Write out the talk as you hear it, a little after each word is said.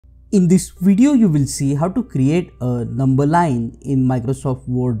In this video, you will see how to create a number line in Microsoft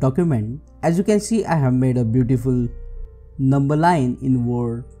Word document. As you can see, I have made a beautiful number line in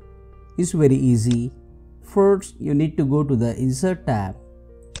Word. It's very easy. First, you need to go to the Insert tab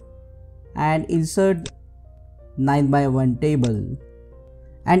and insert 9 by 1 table.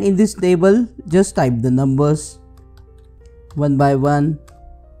 And in this table, just type the numbers 1 by 1.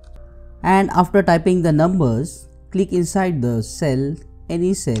 And after typing the numbers, click inside the cell,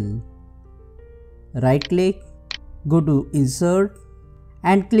 any cell. Right click, go to Insert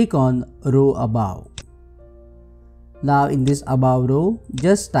and click on row above. Now in this above row,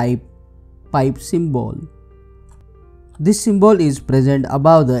 just type pipe symbol. This symbol is present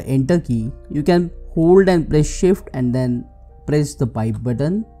above the enter key. You can hold and press shift and then press the pipe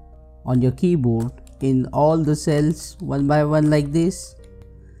button on your keyboard in all the cells one by one like this.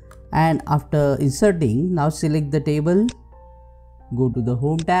 And after inserting, now select the table, go to the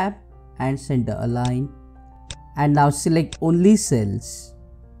Home tab and center align, and now select only cells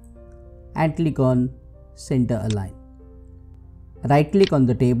and click on center align. Right click on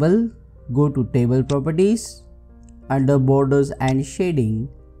the table, go to table properties. Under borders and shading,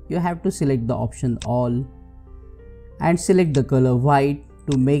 you have to select the option all and select the color white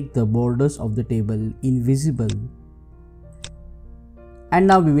to make the borders of the table invisible. And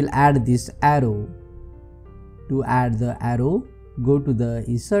now we will add this arrow. To add the arrow, go to the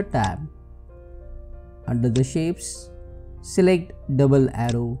Insert tab. Under the shapes, select double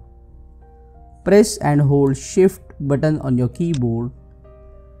arrow. Press and hold shift button on your keyboard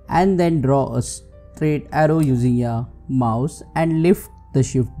and then draw a straight arrow using your mouse and lift the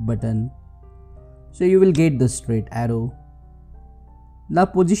shift button. So you will get the straight arrow. Now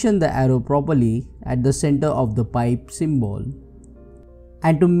position the arrow properly at the center of the pipe symbol.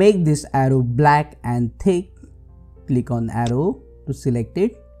 And to make this arrow black and thick, click on arrow to select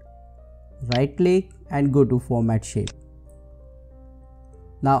it. Right click and go to Format Shape.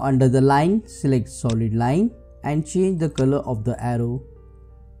 Now under the line, select solid line and change the color of the arrow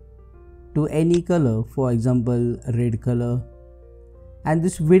to any color, for example red color. And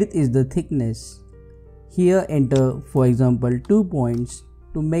this width is the thickness. Here enter for example 2 points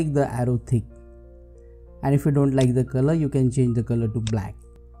to make the arrow thick. And if you don't like the color, you can change the color to black.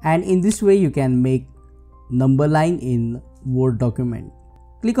 And in this way you can make number line in Word document.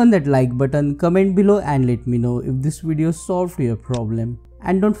 Click on that like button, comment below and let me know if this video solved your problem.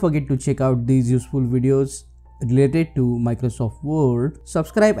 And don't forget to check out these useful videos related to Microsoft Word.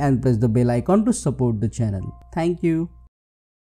 Subscribe and press the bell icon to support the channel. Thank you.